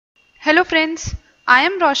Hello friends, I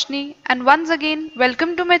am Roshni and once again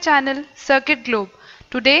welcome to my channel Circuit Globe.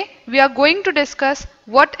 Today we are going to discuss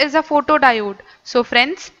what is a photodiode. So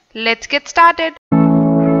friends, let's get started.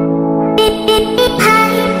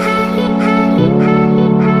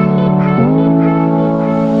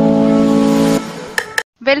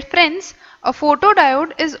 Well friends, a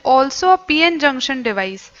photodiode is also a PN junction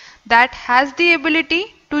device that has the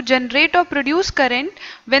ability to generate or produce current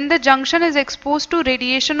when the junction is exposed to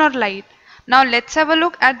radiation or light. Now let's have a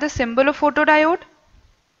look at the symbol of photodiode.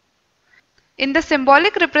 In the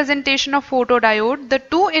symbolic representation of photodiode, the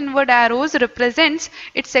two inward arrows represents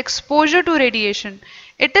its exposure to radiation.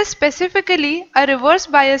 It is specifically a reverse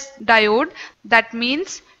bias diode, that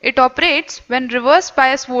means it operates when reverse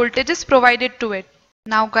bias voltage is provided to it.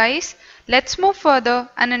 Now guys, let's move further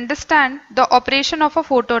and understand the operation of a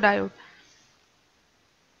photodiode.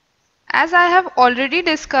 As I have already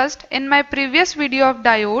discussed in my previous video of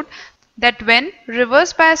diode, that when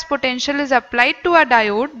reverse bias potential is applied to a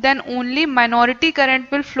diode, then only minority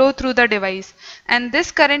current will flow through the device, and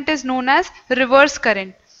this current is known as reverse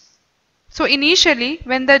current. So initially,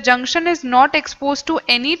 when the junction is not exposed to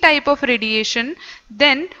any type of radiation,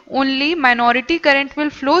 then only minority current will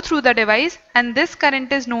flow through the device, and this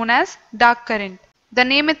current is known as dark current. The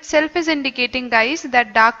name itself is indicating, guys,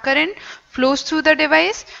 that dark current flows through the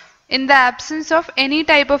device in the absence of any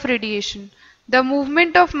type of radiation. The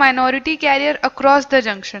movement of minority carrier across the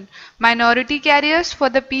junction. Minority carriers for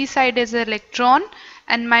the p side is electron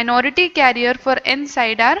and minority carrier for n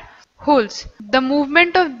side are holes. The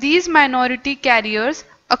movement of these minority carriers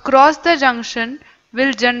across the junction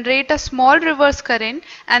will generate a small reverse current,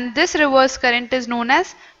 and this reverse current is known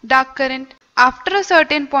as dark current. After a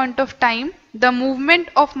certain point of time, the movement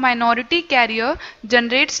of minority carrier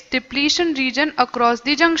generates depletion region across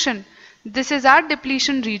the junction. This is our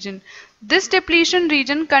depletion region. This depletion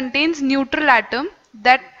region contains neutral atom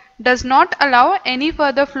that does not allow any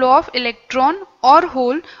further flow of electron or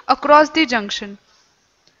hole across the junction.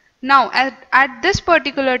 Now at this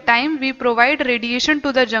particular time we provide radiation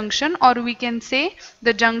to the junction, or we can say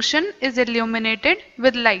the junction is illuminated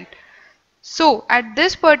with light. So at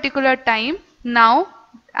this particular time, now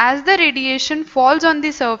as the radiation falls on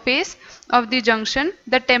the surface of the junction,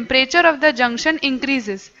 the temperature of the junction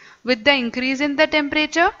increases. With the increase in the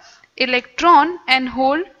temperature, electron and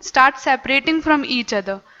hole start separating from each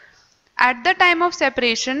other. At the time of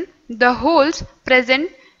separation, the holes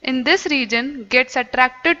present in this region gets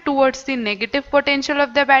attracted towards the negative potential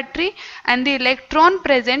of the battery, and the electron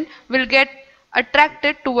present will get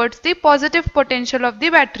attracted towards the positive potential of the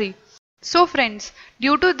battery. So friends,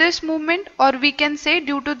 due to this movement, or we can say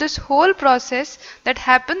due to this whole process that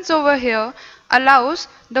happens over here, allows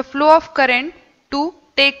the flow of current to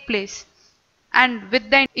take place. And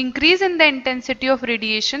with the increase in the intensity of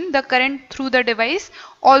radiation, the current through the device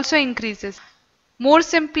also increases. More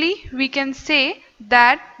simply, we can say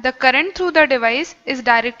that the current through the device is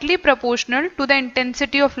directly proportional to the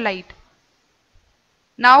intensity of light.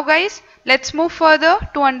 Now guys, let's move further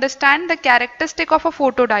to understand the characteristic of a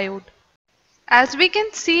photodiode. As we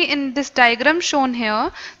can see in this diagram shown here,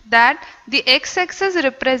 that the x-axis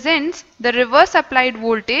represents the reverse applied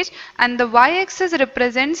voltage and the y-axis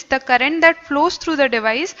represents the current that flows through the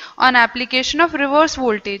device on application of reverse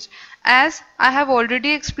voltage. As I have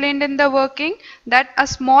already explained in the working, that a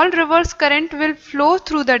small reverse current will flow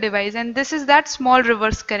through the device, and this is that small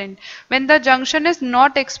reverse current when the junction is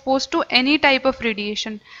not exposed to any type of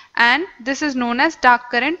radiation, and this is known as dark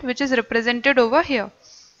current, which is represented over here.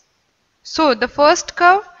 So the first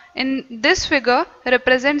curve in this figure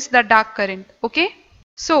represents the dark current. Okay.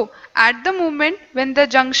 So at the moment when the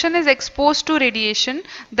junction is exposed to radiation,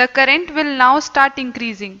 the current will now start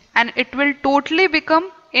increasing and it will totally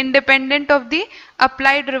become independent of the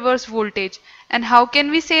applied reverse voltage. And how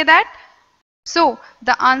can we say that? So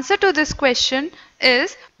the answer to this question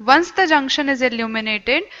is, once the junction is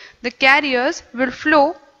illuminated, the carriers will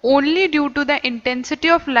flow only due to the intensity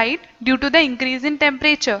of light due to the increase in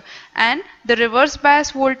temperature, and the reverse bias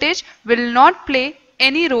voltage will not play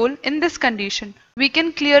any role in this condition. We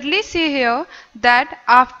can clearly see here that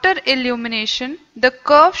after illumination, the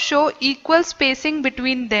curves show equal spacing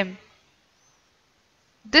between them.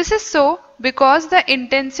 This is so because the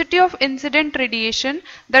intensity of incident radiation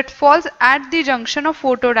that falls at the junction of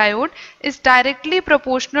photodiode is directly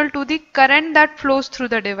proportional to the current that flows through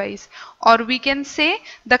the device, or we can say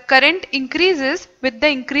the current increases with the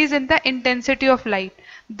increase in the intensity of light.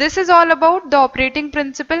 This is all about the operating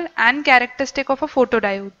principle and characteristic of a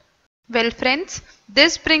photodiode. Well friends,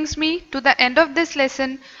 this brings me to the end of this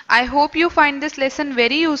lesson. I hope you find this lesson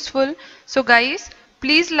very useful. So guys,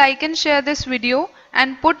 please like and share this video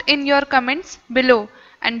and put in your comments below.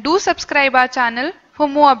 And do subscribe our channel for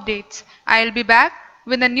more updates. I'll be back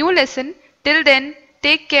with a new lesson. Till then,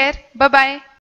 take care. Bye bye.